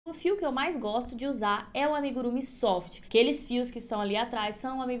O fio que eu mais gosto de usar é o amigurumi soft. Aqueles fios que estão ali atrás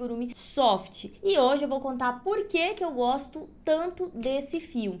são o amigurumi soft. E hoje eu vou contar por que eu gosto tanto desse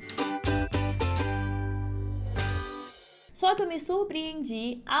fio. Só que eu me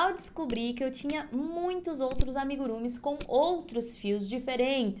surpreendi ao descobrir que eu tinha muitos outros amigurumis com outros fios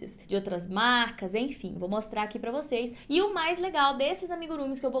diferentes, de outras marcas, enfim, vou mostrar aqui pra vocês. E o mais legal desses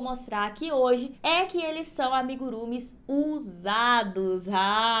amigurumis que eu vou mostrar aqui hoje é que eles são amigurumis usados.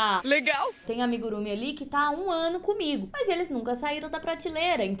 Legal! Tem amigurumi ali que tá há 1 ano comigo, mas eles nunca saíram da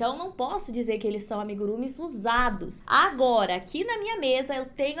prateleira, então não posso dizer que eles são amigurumis usados. Agora, aqui na minha mesa eu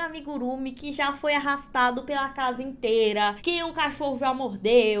tenho amigurumi que já foi arrastado pela casa inteira, que o cachorro já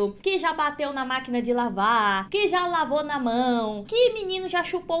mordeu, que já bateu na máquina de lavar, que já lavou na mão, que menino já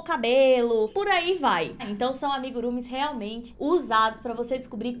chupou o cabelo, por aí vai. Então são amigurumis realmente usados para você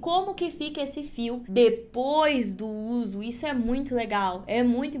descobrir como que fica esse fio depois do uso. Isso é muito legal, é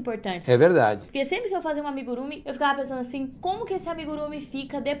muito importante. É verdade. Porque sempre que eu fazia um amigurumi, eu ficava pensando assim, como que esse amigurumi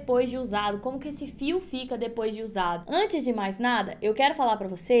fica depois de usado? Como que esse fio fica depois de usado? Antes de mais nada, eu quero falar para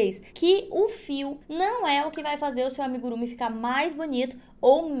vocês que o fio não é o que vai fazer o seu amigurumi ficar mais bonito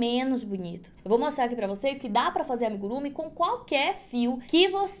ou menos bonito. Eu vou mostrar aqui pra vocês que dá pra fazer amigurumi com qualquer fio que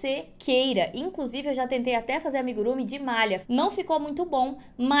você queira. Inclusive, eu já tentei até fazer amigurumi de malha. Não ficou muito bom,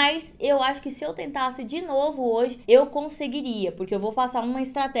 mas eu acho que se eu tentasse de novo hoje, eu conseguiria. Porque eu vou passar uma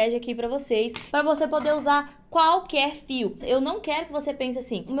estratégia aqui pra vocês, pra você poder usar qualquer fio. Eu não quero que você pense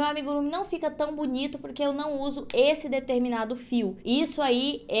assim, o meu amigurumi não fica tão bonito porque eu não uso esse determinado fio. Isso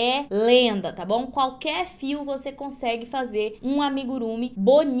aí é lenda, tá bom? Qualquer fio você consegue fazer um amigurumi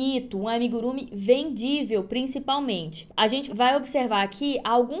bonito, um amigurumi vendível, principalmente. A gente vai observar aqui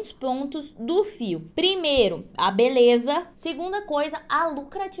alguns pontos do fio. Primeiro, a beleza. Segunda coisa, a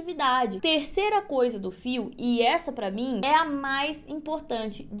lucratividade. Terceira coisa do fio, e essa pra mim é a mais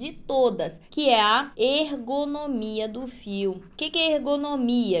importante de todas, que é a ergonomia do fio. O que é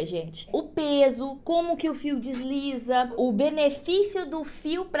ergonomia, gente? O peso, como que o fio desliza, o benefício do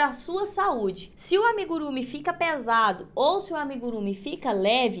fio para sua saúde. Se o amigurumi fica pesado ou se o amigurumi fica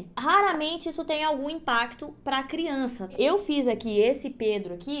leve, raramente isso tem algum impacto para a criança. Eu fiz aqui esse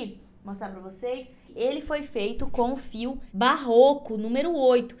Pedro aqui, vou mostrar para vocês. Ele foi feito com fio barroco, número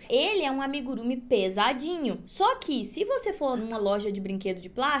 8. Ele é um amigurumi pesadinho. Só que, se você for numa loja de brinquedo de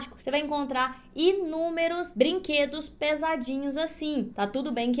plástico, você vai encontrar inúmeros brinquedos pesadinhos assim. Tá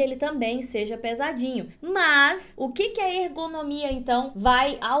tudo bem que ele também seja pesadinho. Mas, o que a ergonomia, então,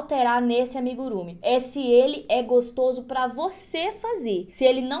 vai alterar nesse amigurumi? É se ele é gostoso pra você fazer. Se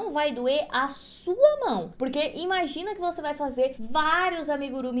ele não vai doer a sua mão. Porque imagina que você vai fazer vários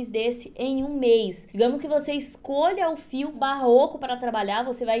amigurumis desse em um mês. Digamos que você escolha o fio barroco para trabalhar,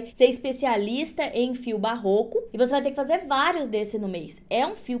 você vai ser especialista em fio barroco e você vai ter que fazer vários desse no mês. É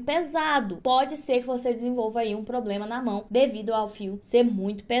um fio pesado. Pode ser que você desenvolva aí um problema na mão devido ao fio ser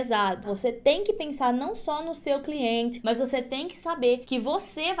muito pesado. Você tem que pensar não só no seu cliente, mas você tem que saber que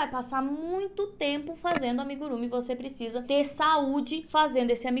você vai passar muito tempo fazendo amigurumi, você precisa ter saúde fazendo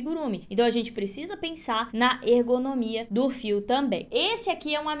esse amigurumi. Então a gente precisa pensar na ergonomia do fio também. Esse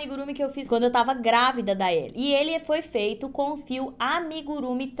aqui é um amigurumi que eu fiz quando eu tava grávida da Ellie. E ele foi feito com o fio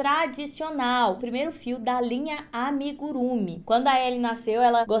amigurumi tradicional. O primeiro fio da linha amigurumi. Quando a Ellie nasceu,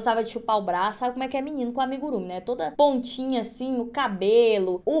 ela gostava de chupar o braço. Sabe como é que é menino com amigurumi, né? Toda pontinha assim, o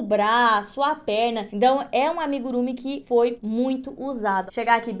cabelo, o braço, a perna. Então é um amigurumi que foi muito usado. Vou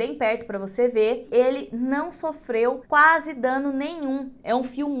chegar aqui bem perto pra você ver. Ele não sofreu quase dano nenhum. É um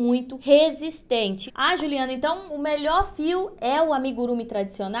fio muito resistente. Ah, Juliana, então o melhor fio é o amigurumi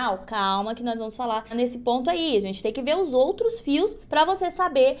tradicional? Calma que nós vamos falar nesse ponto aí. A gente tem que ver os outros fios para você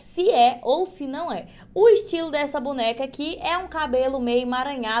saber se é ou se não é. O estilo dessa boneca aqui é um cabelo meio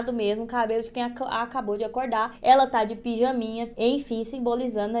emaranhado mesmo, cabelo de quem acabou de acordar. Ela tá de pijaminha, enfim,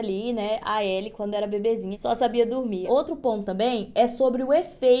 simbolizando ali, né, a Ellie quando era bebezinha, só sabia dormir. Outro ponto também é sobre o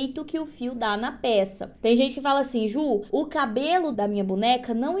efeito que o fio dá na peça. Tem gente que fala assim, Ju, o cabelo da minha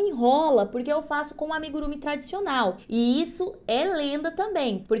boneca não enrola porque eu faço com o amigurumi tradicional. E isso é lenda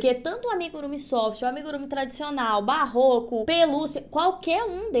também, porque tanto o amigurumi soft, o amigurumi tradicional, barroco, pelúcia, qualquer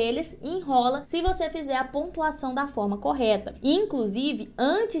um deles enrola se você fizer a pontuação da forma correta. Inclusive,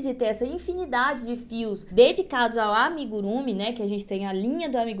 antes de ter essa infinidade de fios dedicados ao amigurumi, né, que a gente tem a linha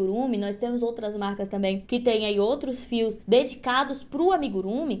do amigurumi, nós temos outras marcas também que tem aí outros fios dedicados pro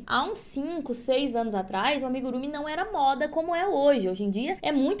amigurumi. Há uns 5, 6 anos atrás, o amigurumi não era moda como é hoje. Hoje em dia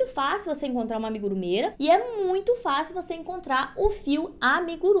é muito fácil você encontrar uma amigurumeira e é muito fácil você encontrar o fio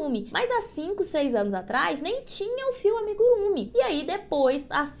amigurumi. Mas há 5, 6 anos atrás nem tinha o fio amigurumi. E aí depois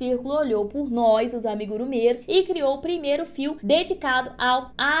a Círculo olhou por nós, os amigurumeiros e criou o primeiro fio dedicado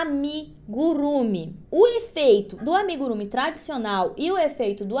ao amigurumi. O efeito do amigurumi tradicional e o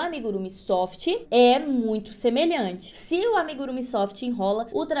efeito do amigurumi soft é muito semelhante. Se o amigurumi soft enrola,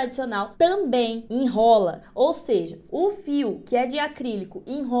 o tradicional também enrola. Ou seja, o fio que é de acrílico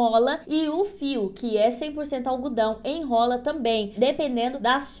enrola e o fio que é 100% algodão enrola também, dependendo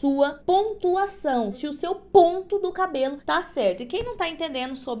da sua pontuação, se o seu ponto do cabelo tá certo. E quem não tá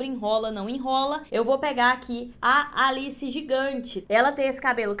entendendo sobre enrola, não enrola, eu vou pegar aqui a Alice gigante. Ela tem esse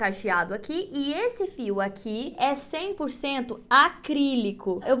cabelo cacheado aqui e esse fio aqui é 100%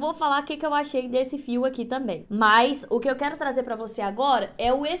 acrílico. Eu vou falar o que eu achei desse fio aqui também. Mas o que eu quero trazer pra você agora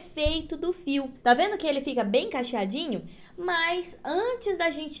é o efeito do fio. Tá vendo que ele fica bem cacheadinho? Mas antes da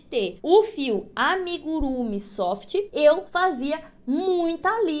gente ter o fio amigurumi soft, eu fazia muita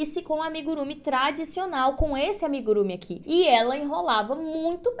Alice com amigurumi tradicional, com esse amigurumi aqui. E ela enrolava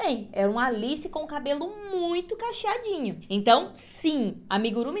muito bem. Era uma Alice com cabelo muito cacheadinho. Então, sim,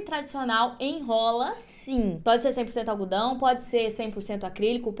 amigurumi tradicional enrola sim. Pode ser 100% algodão, pode ser 100%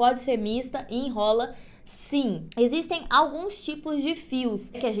 acrílico, pode ser mista e enrola sim. Existem alguns tipos de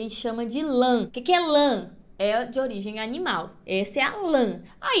fios que a gente chama de lã. O que é lã? É de origem animal. Essa é a lã.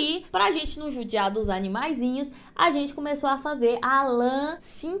 Aí, pra gente não judiar dos animaizinhos, a gente começou a fazer a lã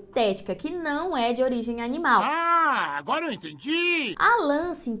sintética, que não é de origem animal. Ah, agora eu entendi! A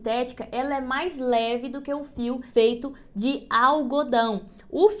lã sintética, ela é mais leve do que o fio feito de algodão.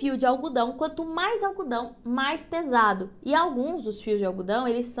 O fio de algodão, quanto mais algodão, mais pesado. E alguns dos fios de algodão,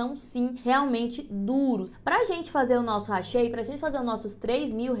 eles são sim realmente duros. Pra gente fazer o nosso hashi, pra gente fazer os nossos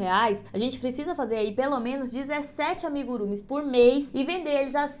R$3.000, a gente precisa fazer aí pelo menos 17 amigurumis por mês e vender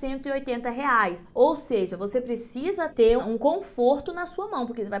eles a R$180. Ou seja, você precisa ter um conforto na sua mão,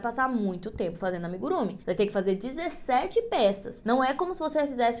 porque você vai passar muito tempo fazendo amigurumi. Você vai ter que fazer 17 peças. Não é como se você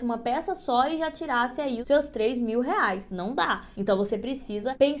fizesse uma peça só e já tirasse aí os seus R$3.000. Não dá. Então você precisa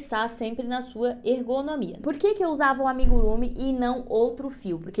pensar sempre na sua ergonomia. Por que eu usava o amigurumi e não outro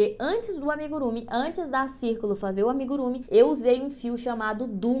fio? Porque antes do amigurumi, antes da Círculo fazer o amigurumi, eu usei um fio chamado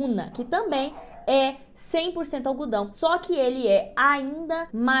Duna, que também é 100% algodão, só que ele é ainda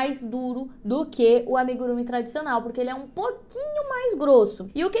mais duro do que o amigurumi tradicional, porque ele é um pouquinho mais grosso.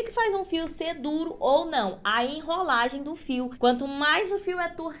 E o que faz um fio ser duro ou não? A enrolagem do fio. Quanto mais o fio é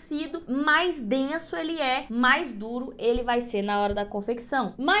torcido, mais denso ele é, mais duro ele vai ser na hora da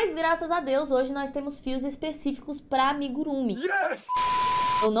confecção. Mas graças a Deus, hoje nós temos fios específicos para amigurumi. Yes!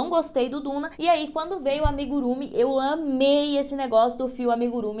 Eu não gostei do Duna, e aí quando veio o amigurumi, eu amei esse negócio do fio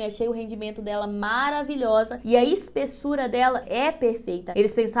amigurumi, achei o rendimento dela maravilhosa e a espessura dela é perfeita.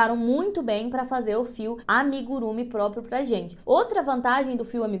 Eles pensaram muito bem para fazer o fio amigurumi próprio pra gente. Outra vantagem do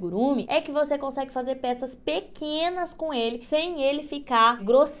fio amigurumi é que você consegue fazer peças pequenas com ele, sem ele ficar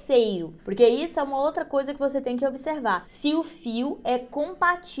grosseiro, porque isso é uma outra coisa que você tem que observar, se o fio é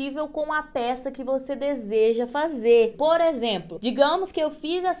compatível com a peça que você deseja fazer. Por exemplo, digamos que eu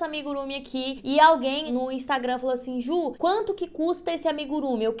fiz essa amigurumi aqui e alguém no Instagram falou assim: Ju, quanto que custa esse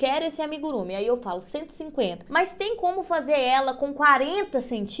amigurumi? Eu quero esse amigurumi. Aí eu falo 150. Mas tem como fazer ela com 40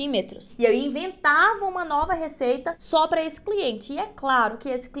 centímetros? E eu inventava uma nova receita só para esse cliente. E é claro que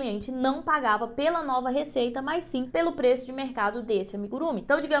esse cliente não pagava pela nova receita, mas sim pelo preço de mercado desse amigurumi.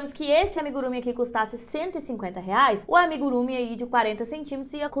 Então, digamos que esse amigurumi aqui custasse R$150, o amigurumi aí de 40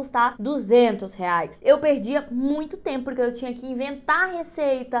 centímetros ia custar R$200. Eu perdia muito tempo, porque eu tinha que inventar a receita,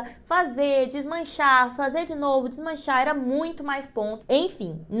 fazer, desmanchar, fazer de novo, desmanchar, era muito mais ponto.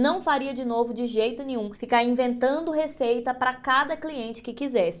 Enfim, não faria de novo de jeito nenhum, ficar inventando receita para cada cliente que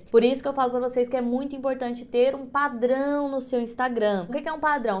quisesse. Por isso que eu falo para vocês que é muito importante ter um padrão no seu Instagram. O que é um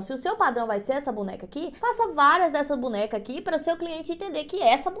padrão? Se o seu padrão vai ser essa boneca aqui, faça várias dessas bonecas aqui para o seu cliente entender que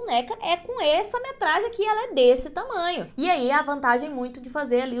essa boneca é com essa metragem aqui, ela é desse tamanho. E aí a vantagem muito de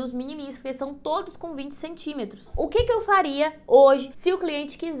fazer ali os minimis, porque são todos com 20 centímetros. O que eu faria hoje se o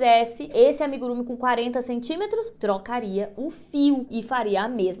cliente quisesse esse amigurumi com 40 centímetros? Trocaria o fio e faria a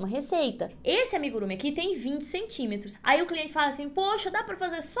mesma receita. Esse amigurumi aqui tem 20 centímetros. Aí o cliente fala assim: poxa, dá pra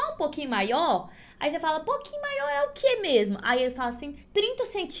fazer só um pouquinho maior? Aí você fala: pouquinho maior é o que mesmo? Aí ele fala assim: 30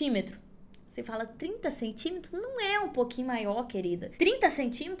 centímetros. Você fala 30 centímetros? Não é um pouquinho maior, querida. 30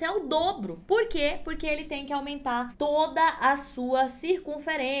 centímetros é o dobro. Por quê? Porque ele tem que aumentar toda a sua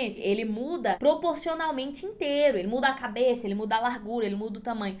circunferência. Ele muda proporcionalmente inteiro. Ele muda a cabeça, ele muda a largura, ele muda o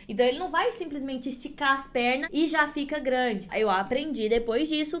tamanho. Então ele não vai simplesmente esticar as pernas e já fica grande. Eu aprendi depois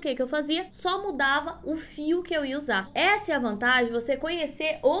disso o que eu fazia? Só mudava o fio que eu ia usar. Essa é a vantagem, você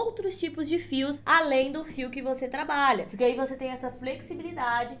conhecer outros tipos de fios além do fio que você trabalha. Porque aí você tem essa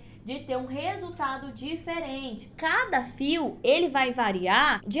flexibilidade de ter um resultado diferente. Cada fio, ele vai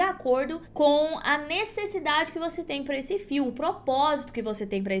variar de acordo com a necessidade que você tem para esse fio, o propósito que você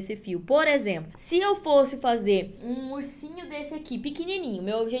tem para esse fio. Por exemplo, se eu fosse fazer um ursinho desse aqui, pequenininho,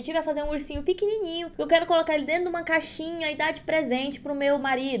 meu objetivo é fazer um ursinho pequenininho, eu quero colocar ele dentro de uma caixinha e dar de presente pro meu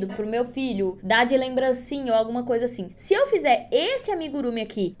marido, pro meu filho, dar de lembrancinha ou alguma coisa assim. Se eu fizer esse amigurumi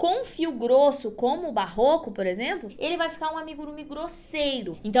aqui com fio grosso, como o barroco, por exemplo, ele vai ficar um amigurumi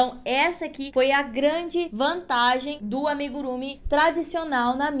grosseiro. Então, essa aqui foi a grande vantagem do amigurumi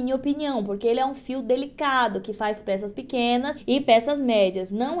tradicional, na minha opinião, porque ele é um fio delicado, que faz peças pequenas e peças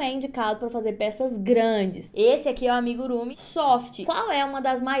médias. Não é indicado para fazer peças grandes. Esse aqui é o amigurumi soft. Qual é uma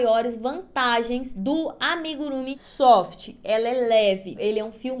das maiores vantagens do amigurumi soft? Ela é leve, ele é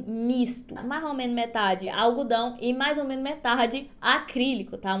um fio misto, mais ou menos metade algodão e mais ou menos metade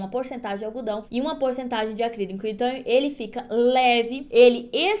acrílico, tá? Uma porcentagem de algodão e uma porcentagem de acrílico. Então ele fica leve, ele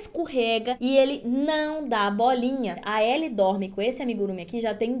escorrega e ele não dá bolinha. A Ellie dorme com esse amigurumi aqui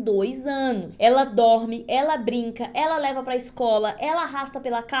já tem 2 anos. Ela dorme, ela brinca, ela leva pra escola, ela arrasta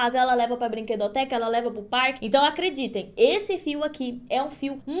pela casa, ela leva pra brinquedoteca, ela leva pro parque. Então acreditem, esse fio aqui é um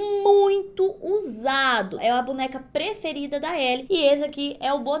fio muito usado. É a boneca preferida da Ellie e esse aqui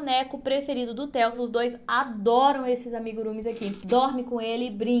é o boneco preferido do Theo. Os dois adoram esses amigurumis aqui. Dorme com ele,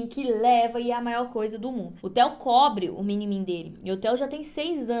 brinca e leva e é a maior coisa do mundo. O Theo cobre o minimin dele. E o Theo já tem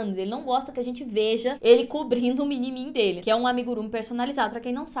 6 anos. Ele não gosta que a gente veja ele cobrindo o minimin dele, que é um amigurumi personalizado. Pra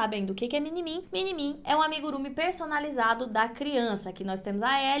quem não sabe ainda o que é minimin, minimin é um amigurumi personalizado da criança. Aqui nós temos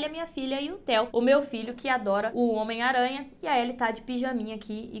a Ellie, a minha filha, e o Theo, o meu filho, que adora o Homem-Aranha. E a Ellie tá de pijaminha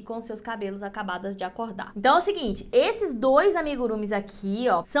aqui e com seus cabelos acabadas de acordar. Então é o seguinte, esses 2 amigurumis aqui,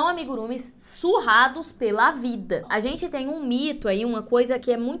 ó, são amigurumis surrados pela vida. A gente tem um mito aí, uma coisa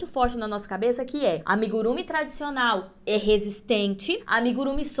que é muito forte na nossa cabeça, que é amigurumi tradicional é resistente,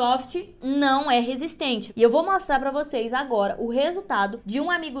 amigurumi soft não é resistente. E eu vou mostrar pra vocês agora o resultado de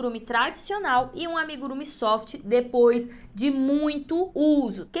um amigurumi tradicional e um amigurumi soft depois de muito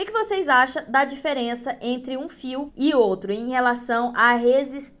uso. O que vocês acham da diferença entre um fio e outro em relação à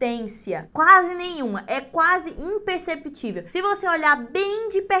resistência? Quase nenhuma, é quase imperceptível. Se você olhar bem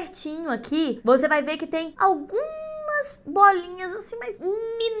de pertinho aqui, você vai ver que tem algumas bolinhas assim, mas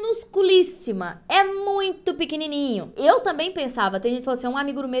minusculíssima. É muito pequenininho. Eu também pensava, tem gente que falou assim, um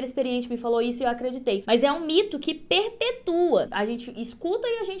amigurumeiro experiente me falou isso e eu acreditei. Mas é um mito que perpetua. A gente escuta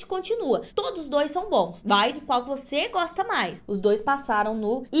e a gente continua. Todos os 2 são bons. Vai de qual você gosta mais. Os 2 passaram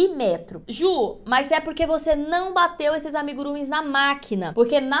no imetro. Ju, mas é porque você não bateu esses amigurumis na máquina.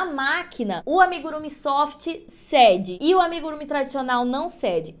 Porque na máquina, o amigurumi soft cede e o amigurumi tradicional não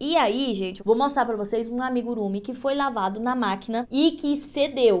cede. E aí, gente, vou mostrar pra vocês um amigurumi que foi lavado na máquina e que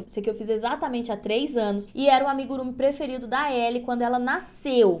cedeu. Esse aqui eu fiz exatamente há 3 anos e era o amigurumi preferido da Ellie quando ela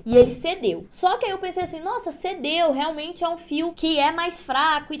nasceu. E ele cedeu. Só que aí eu pensei assim, nossa, cedeu, realmente é um fio que é mais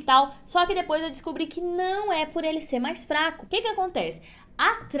fraco e tal. Só que depois eu descobri que não é por ele ser mais fraco. O que acontece?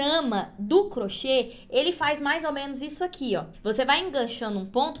 A trama do crochê, ele faz mais ou menos isso aqui, ó. Você vai enganchando um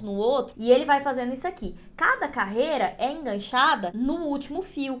ponto no outro e ele vai fazendo isso aqui. Cada carreira é enganchada no último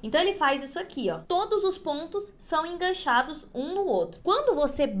fio. Então ele faz isso aqui, ó. Todos os pontos são enganchados um no outro. Quando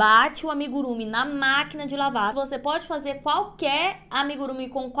você bate o amigurumi na máquina de lavar, você pode fazer qualquer amigurumi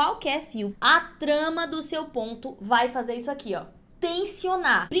com qualquer fio. A trama do seu ponto vai fazer isso aqui, ó.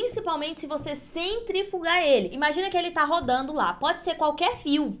 Tensionar, principalmente se você centrifugar ele. Imagina que ele tá rodando lá, pode ser qualquer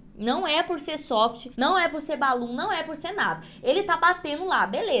fio, não é por ser soft, não é por ser balloon, não é por ser nada. Ele tá batendo lá,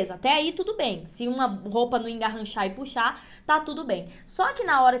 beleza, até aí tudo bem. Se uma roupa não engarranchar e puxar, tá tudo bem. Só que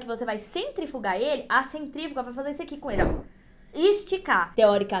na hora que você vai centrifugar ele, a centrífuga vai fazer isso aqui com ele, ó. Esticar.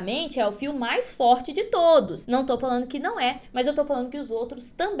 Teoricamente é o fio mais forte de todos. Não tô falando que não é, mas eu tô falando que os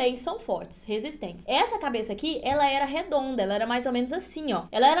outros também são fortes, resistentes. Essa cabeça aqui, ela era redonda, ela era mais ou menos assim, ó.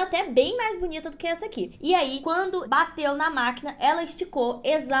 Ela era até bem mais bonita do que essa aqui. E aí, quando bateu na máquina, ela esticou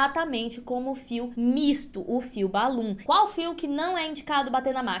exatamente como o fio misto, o fio balloon. Qual fio que não é indicado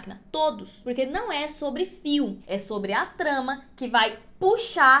bater na máquina? Todos. Porque não é sobre fio, é sobre a trama que vai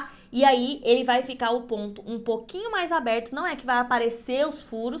puxar e aí ele vai ficar o ponto um pouquinho mais aberto, não é que vai aparecer os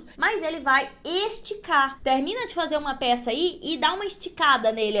furos, mas ele vai esticar. Termina de fazer uma peça aí e dá uma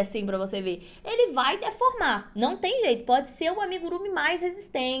esticada nele assim pra você ver. Ele vai deformar, não tem jeito, pode ser o amigurumi mais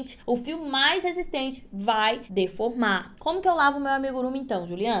resistente, o fio mais resistente vai deformar. Como que eu lavo meu amigurumi então,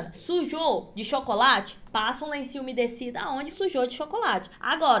 Juliana? Sujou de chocolate? Passa um lencinho umedecido aonde sujou de chocolate.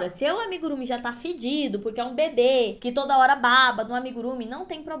 Agora, se o amigurumi já tá fedido, porque é um bebê que toda hora baba no amigurumi, amigurumi não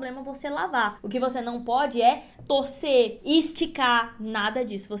tem problema você lavar. O que você não pode é torcer, esticar, nada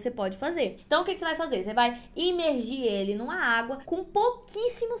disso você pode fazer. Então o que você vai fazer? Você vai imergir ele numa água com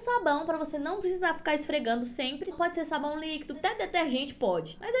pouquíssimo sabão para você não precisar ficar esfregando sempre. Pode ser sabão líquido, até detergente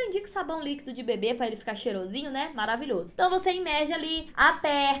pode. Mas eu indico sabão líquido de bebê para ele ficar cheirosinho, né? Maravilhoso. Então você imerge ali,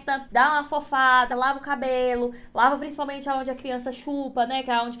 aperta, dá uma fofada, lava o cabelo, lava principalmente aonde a criança chupa, né?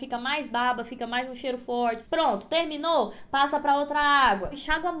 Que é onde fica mais baba, fica mais um cheiro forte. Pronto, terminou? Passa para outra água.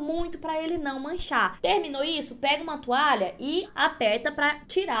 Enxágua muito para ele não manchar. Terminou isso? Pega uma toalha e aperta para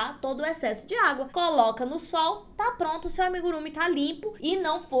tirar todo o excesso de água. Coloca no sol, tá pronto, o seu amigurumi tá limpo e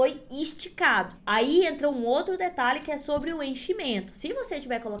não foi esticado. Aí entra um outro detalhe que é sobre o enchimento. Se você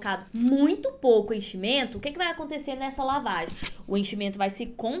tiver colocado muito pouco enchimento, o que vai acontecer nessa lavagem? O enchimento vai se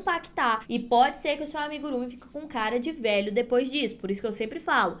compactar e pode ser que o seu amigurumi fique com cara de velho depois disso. Por isso que eu sempre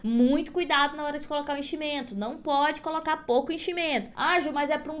falo, muito cuidado na hora de colocar o enchimento. Não pode colocar pouco enchimento. Ah, Ju, mas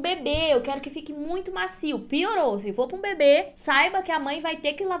é para um bebê, eu quero que fique muito macio. Piorou, se for para um bebê, saiba que a mãe vai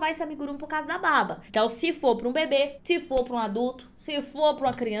ter que lavar esse amigurumi por causa da baba. Então, se for para um bebê, se for para um adulto, se for para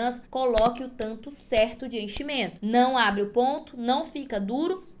uma criança, coloque o tanto certo de enchimento. Não abre o ponto, não fica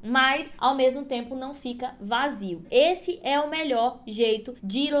duro, mas ao mesmo tempo não fica vazio. Esse é o melhor jeito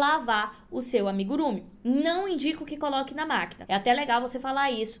de lavar o seu amigurumi. Não indico que coloque na máquina. É até legal você falar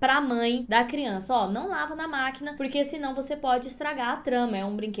isso pra mãe da criança. Ó, não lava na máquina, porque senão você pode estragar a trama. É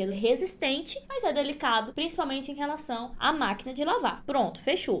um brinquedo resistente, mas é delicado, principalmente em relação à máquina de lavar. Pronto,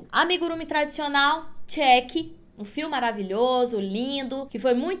 fechou. Amigurumi tradicional, check. Um fio maravilhoso, lindo, que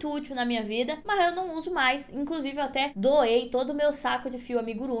foi muito útil na minha vida, mas eu não uso mais. Inclusive, eu até doei todo o meu saco de fio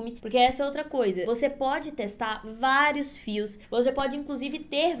amigurumi, porque essa é outra coisa. Você pode testar vários fios, você pode inclusive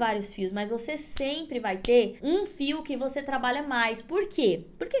ter vários fios, mas você sempre vai ter um fio que você trabalha mais. Por quê?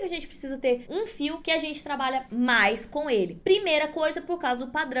 Por que a gente precisa ter um fio que a gente trabalha mais com ele? Primeira coisa, por causa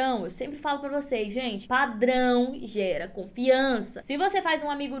do padrão. Eu sempre falo pra vocês, gente, padrão gera confiança. Se você faz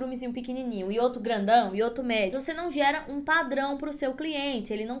um amigurumizinho pequenininho e outro grandão e outro médio, você não gera um padrão para o seu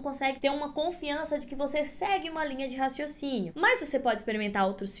cliente, ele não consegue ter uma confiança de que você segue uma linha de raciocínio. Mas você pode experimentar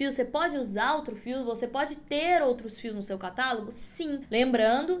outros fios, você pode usar outro fio, você pode ter outros fios no seu catálogo? Sim.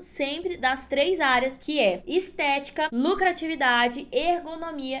 Lembrando sempre das 3 áreas, que é estética, lucratividade,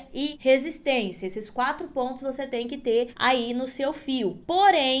 ergonomia e resistência. Esses 4 pontos você tem que ter aí no seu fio.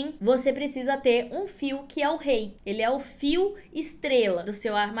 Porém, você precisa ter um fio que é o rei. Ele é o fio estrela do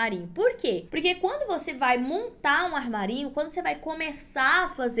seu armarinho. Por quê? Porque quando você vai montar um armarinho, quando você vai começar a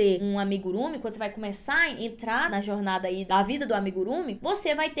fazer um amigurumi, quando você vai começar a entrar na jornada aí da vida do amigurumi,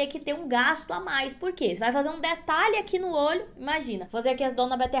 você vai ter que ter um gasto a mais. Por quê? Você vai fazer um detalhe aqui no olho, imagina, fazer aqui as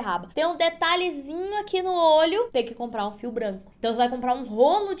donas beterraba. Tem um detalhezinho aqui no olho, tem que comprar um fio branco. Então você vai comprar um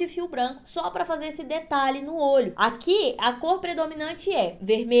rolo de fio branco só para fazer esse detalhe no olho. Aqui, a cor predominante é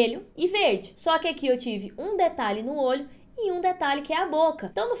vermelho e verde. Só que aqui eu tive um detalhe no olho e um detalhe que é a boca.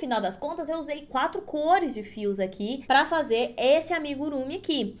 Então, no final das contas, eu usei 4 cores de fios aqui pra fazer esse amigurumi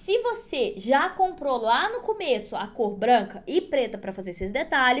aqui. Se você já comprou lá no começo a cor branca e preta pra fazer esses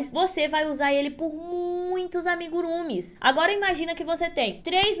detalhes, você vai usar ele por muitos amigurumis. Agora, imagina que você tem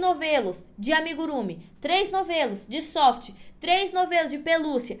 3 novelos de amigurumi, 3 novelos de soft, 3 novelos de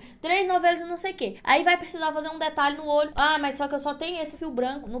pelúcia, 3 novelos de não sei o que. Aí vai precisar fazer um detalhe no olho. Ah, mas só que eu só tenho esse fio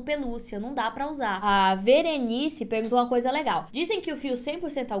branco no pelúcia, não dá pra usar. A Verenice perguntou uma coisa legal. Dizem que o fio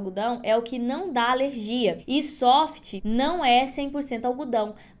 100% algodão é o que não dá alergia. E soft não é 100%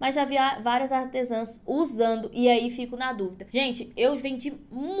 algodão. Mas já vi várias artesãs usando e aí fico na dúvida. Gente, eu vendi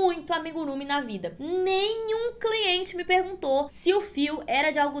muito amigurumi na vida. Nenhum cliente me perguntou se o fio era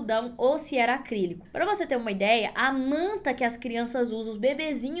de algodão ou se era acrílico. Pra você ter uma ideia, a manta que as crianças usam, os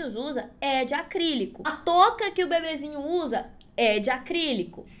bebezinhos usam, é de acrílico. A touca que o bebezinho usa é de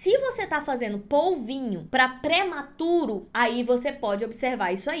acrílico. Se você tá fazendo polvinho pra prematuro, aí você pode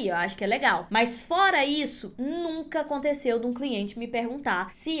observar isso aí, eu acho que é legal. Mas fora isso, nunca aconteceu de um cliente me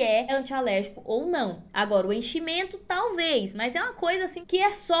perguntar se é antialérgico ou não. Agora, o enchimento, talvez, mas é uma coisa assim que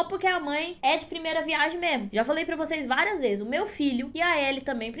é só porque a mãe é de primeira viagem mesmo. Já falei pra vocês várias vezes, o meu filho e a Ellie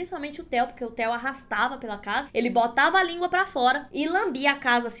também, principalmente o Theo, porque o Theo arrastava pela casa, ele botava a língua pra fora e lambia a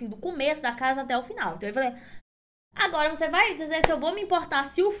casa assim, do começo da casa até o final. Então eu falei... Agora, você vai dizer se eu vou me importar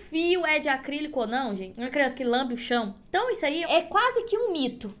se o fio é de acrílico ou não, gente? Uma criança que lambe o chão. Então, isso aí é quase que um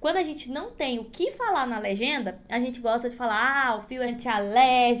mito. Quando a gente não tem o que falar na legenda, a gente gosta de falar, ah, o fio é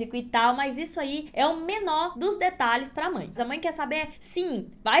antialérgico e tal, mas isso aí é o menor dos detalhes pra mãe. A mãe quer saber, sim,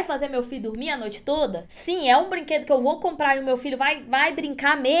 vai fazer meu filho dormir a noite toda? Sim, é um brinquedo que eu vou comprar e o meu filho vai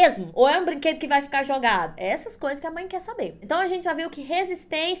brincar mesmo? Ou é um brinquedo que vai ficar jogado? É essas coisas que a mãe quer saber. Então, a gente já viu que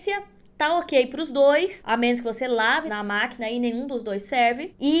resistência... tá ok pros dois, a menos que você lave na máquina e nenhum dos dois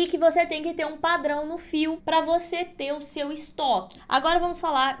serve, e que você tem que ter um padrão no fio pra você ter o seu estoque. Agora vamos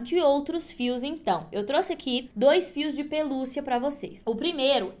falar de outros fios então. Eu trouxe aqui 2 fios de pelúcia pra vocês. O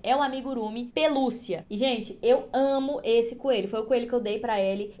primeiro é o Amigurumi pelúcia. E gente, eu amo esse coelho. Foi o coelho que eu dei pra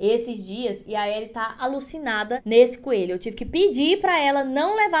Ellie esses dias e a Ellie tá alucinada nesse coelho. Eu tive que pedir pra ela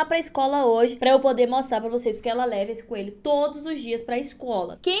não levar pra escola hoje pra eu poder mostrar pra vocês, porque ela leva esse coelho todos os dias pra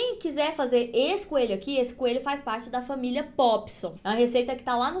escola. Quem quiser fazer esse coelho aqui, esse coelho faz parte da família Popson. É uma receita que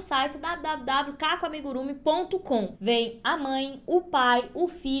tá lá no site www.cacoamigurumi.com. Vem a mãe, o pai, o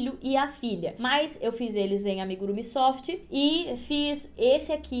filho e a filha. Mas eu fiz eles em Amigurumi Soft e fiz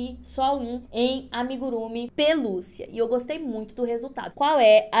esse aqui, só um, em Amigurumi pelúcia. E eu gostei muito do resultado. Qual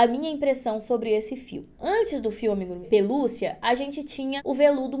é a minha impressão sobre esse fio? Antes do fio Amigurumi pelúcia, a gente tinha o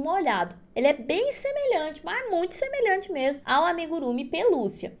veludo molhado. Ele é bem semelhante, mas muito semelhante mesmo ao Amigurumi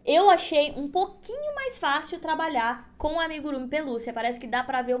pelúcia. Eu achei um pouquinho mais fácil trabalhar com o Amigurumi pelúcia. Parece que dá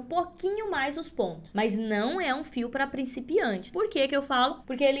pra ver um pouquinho mais os pontos. Mas não é um fio para principiante. Por que que eu falo?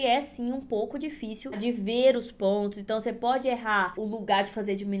 Porque ele é sim um pouco difícil de ver os pontos. Então você pode errar o lugar de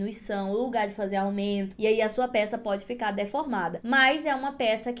fazer diminuição, o lugar de fazer aumento. E aí a sua peça pode ficar deformada. Mas é uma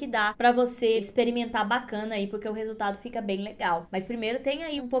peça que dá pra você experimentar bacana aí, porque o resultado fica bem legal. Mas primeiro tem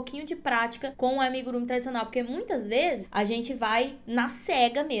aí um pouquinho de prática com o Amigurumi tradicional, porque muitas vezes a gente vai na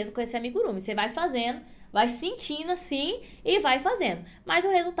cega mesmo com esse Amigurumi. Você vai fazendo, vai sentindo assim e vai fazendo. Mas o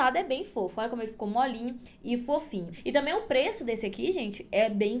resultado é bem fofo. Olha como ele ficou molinho e fofinho. E também o preço desse aqui, gente, é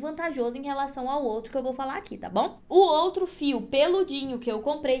bem vantajoso em relação ao outro que eu vou falar aqui, tá bom? O outro fio peludinho que eu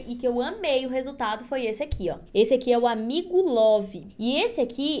comprei e que eu amei o resultado foi esse aqui, ó. Esse aqui é o Amigo Love. E esse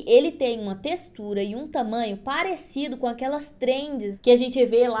aqui, ele tem uma textura e um tamanho parecido com aquelas trends que a gente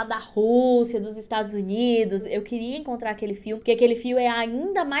vê lá da Rússia, dos Estados Unidos. Eu queria encontrar aquele fio, porque aquele fio é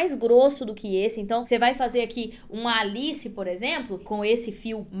ainda mais grosso do que esse. Então, você vai fazer aqui uma Alice, por exemplo, com esse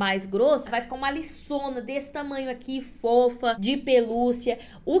fio mais grosso, vai ficar uma Aliçona desse tamanho aqui, fofa, de pelúcia.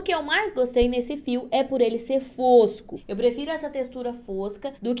 O que eu mais gostei nesse fio é por ele ser fosco. Eu prefiro essa textura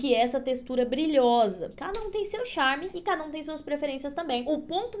fosca do que essa textura brilhosa. Cada um tem seu charme e cada um tem suas preferências também. O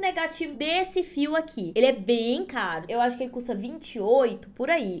ponto negativo desse fio aqui, ele é bem caro. Eu acho que ele custa 28, por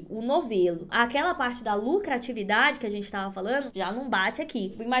aí, o novelo. Aquela parte da lucratividade que a gente tava falando, já não bate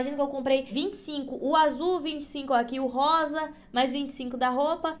aqui. Imagina que eu comprei 25, o azul 25 aqui, o rosa, mais 25 da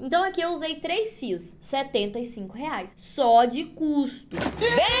roupa. Então aqui eu usei 3 fios, R$75, só de custo.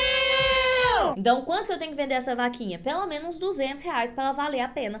 Então, quanto que eu tenho que vender essa vaquinha? Pelo menos R$200 pra ela valer a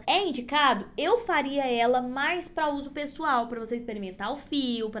pena. É indicado? Eu faria ela mais pra uso pessoal, pra você experimentar o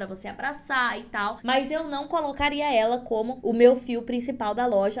fio, pra você abraçar e tal. Mas eu não colocaria ela como o meu fio principal da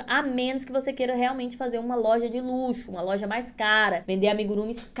loja, a menos que você queira realmente fazer uma loja de luxo, uma loja mais cara, vender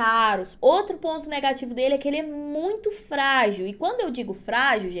amigurumis caros. Outro ponto negativo dele é que ele é muito frágil. E quando eu digo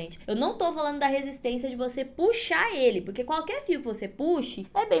frágil, gente, eu não tô falando da resistência de você puxar ele, porque qualquer fio que você puxe,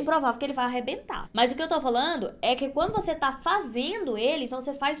 é bem provável que ele vai arrebentar. Mas o que eu tô falando é que quando você tá fazendo ele, então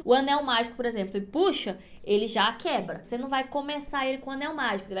você faz o anel mágico, por exemplo, e puxa, ele já quebra. Você não vai começar ele com anel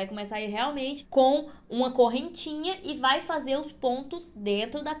mágico, você vai começar ele realmente com uma correntinha e vai fazer os pontos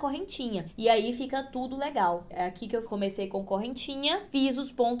dentro da correntinha. E aí fica tudo legal. É aqui que eu comecei com correntinha, fiz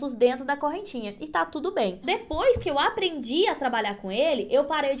os pontos dentro da correntinha e tá tudo bem. Depois que eu aprendi a trabalhar com ele, eu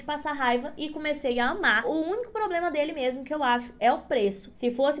parei de passar raiva e comecei a amar. O único problema dele mesmo que eu acho é o preço.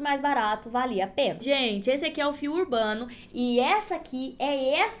 Se fosse mais barato, valia a pena. Gente, esse aqui é o fio urbano e essa aqui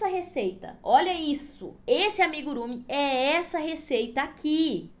é essa receita. Olha isso. Esse amigurumi é essa receita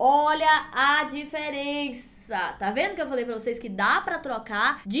aqui. Olha a diferença. Tá vendo que eu falei pra vocês que dá pra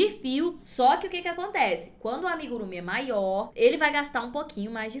trocar de fio? Só que o que que acontece? Quando o amigurumi é maior, ele vai gastar um pouquinho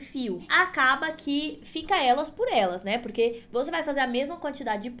mais de fio. Acaba que fica elas por elas, né? Porque você vai fazer a mesma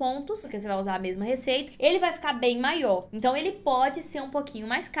quantidade de pontos, porque você vai usar a mesma receita, ele vai ficar bem maior. Então ele pode ser um pouquinho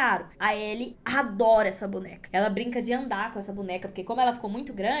mais caro. A Ellie adora essa boneca. Ela brinca de andar com essa boneca, porque como ela ficou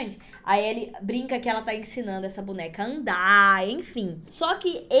muito grande, a Ellie brinca que ela tá ensinando essa boneca a andar, enfim. Só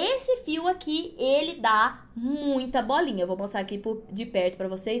que esse fio aqui, ele dá muita bolinha. Eu vou mostrar aqui de perto pra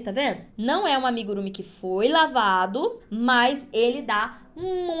vocês, tá vendo? Não é um amigurumi que foi lavado, mas ele dá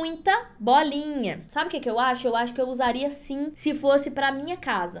muita bolinha. Sabe o que que eu acho? Eu acho que eu usaria sim se fosse pra minha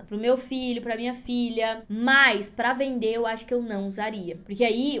casa, pro meu filho, pra minha filha, mas pra vender eu acho que eu não usaria, porque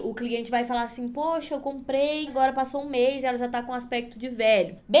aí o cliente vai falar assim, poxa, eu comprei, agora passou um mês e ela já tá com aspecto de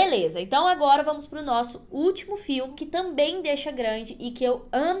velho. Beleza, então agora vamos pro nosso último fio, que também deixa grande e que eu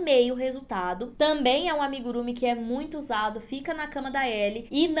amei o resultado. Também é um amigurumi que é muito usado, fica na cama da Ellie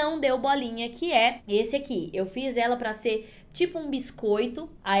e não deu bolinha, que é esse aqui. Eu fiz ela pra ser tipo um biscoito.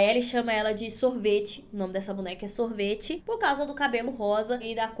 A Ellie chama ela de sorvete. O nome dessa boneca é sorvete, por causa do cabelo rosa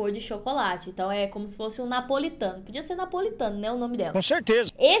e da cor de chocolate. Então é como se fosse um napolitano. Podia ser napolitano, né, o nome dela. Com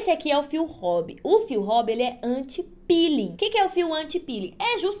certeza. Esse aqui é o fio hobby. O fio hobby, ele é anti-peeling. O que é o fio anti-peeling?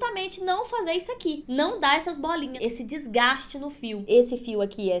 É justamente não fazer isso aqui. Não dar essas bolinhas, esse desgaste no fio. Esse fio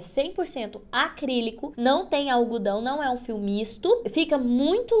aqui é 100% acrílico, não tem algodão, não é um fio misto. Fica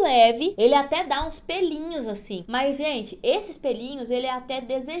muito leve, ele até dá uns pelinhos assim. Mas, gente, esses pelinhos, ele é até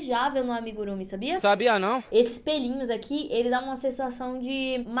desejável no amigurumi, sabia? Sabia não? Esses pelinhos aqui, ele dá uma sensação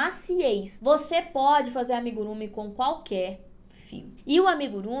de maciez. Você pode fazer amigurumi com qualquer fio. E o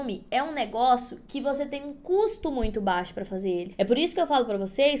amigurumi é um negócio que você tem um custo muito baixo para fazer ele. É por isso que eu falo para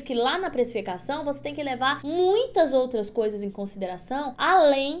vocês que lá na precificação você tem que levar muitas outras coisas em consideração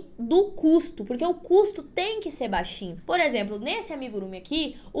além do custo, porque o custo tem que ser baixinho. Por exemplo, nesse amigurumi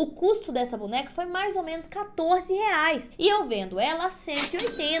aqui, o custo dessa boneca foi mais ou menos R$14 e eu vendo ela a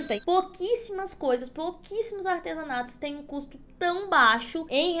 180. Pouquíssimas coisas, pouquíssimos artesanatos têm um custo tão baixo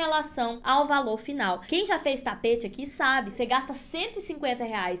em relação ao valor final. Quem já fez tapete aqui sabe, você gasta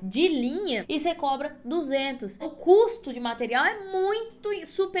R$150 de linha e você cobra 200. O custo de material é muito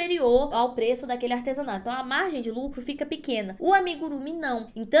superior ao preço daquele artesanato. Então a margem de lucro fica pequena. O amigurumi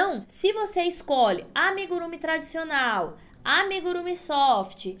não. Então, se você escolhe amigurumi tradicional, amigurumi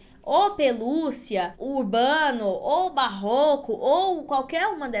soft, ou pelúcia, urbano, ou barroco, ou qualquer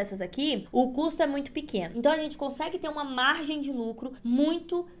uma dessas aqui, o custo é muito pequeno. Então a gente consegue ter uma margem de lucro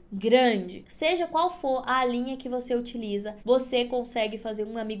muito grande. Seja qual for a linha que você utiliza, você consegue fazer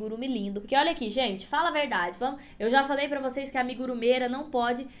um amigurumi lindo. Porque olha aqui, gente, fala a verdade, vamos? Eu já falei pra vocês que a amigurumeira não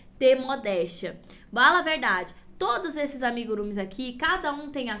pode ter modéstia. Fala a verdade. Todos esses amigurumis aqui, cada um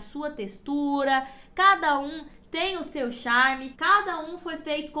tem a sua textura, cada um tem o seu charme, cada um foi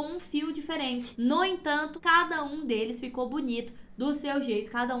feito com um fio diferente. No entanto, cada um deles ficou bonito do seu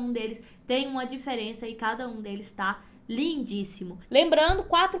jeito, cada um deles tem uma diferença e cada um deles tá lindíssimo. Lembrando,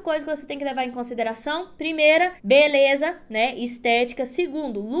 4 coisas que você tem que levar em consideração. Primeira, beleza, né? Estética.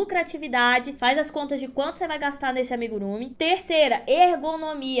 Segundo, lucratividade. Faz as contas de quanto você vai gastar nesse amigurumi. Terceira,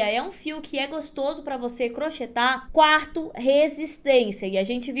 ergonomia. É um fio que é gostoso para você crochetar. Quarto, resistência. E a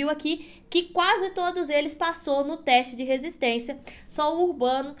gente viu aqui que quase todos eles passou no teste de resistência. Só o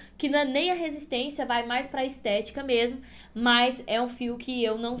urbano, que não é nem a resistência, vai mais para estética mesmo. Mas é um fio que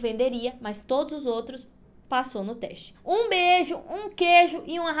eu não venderia, mas todos os outros passou no teste. Um beijo, um queijo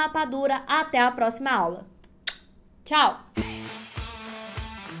e uma rapadura. Até a próxima aula. Tchau!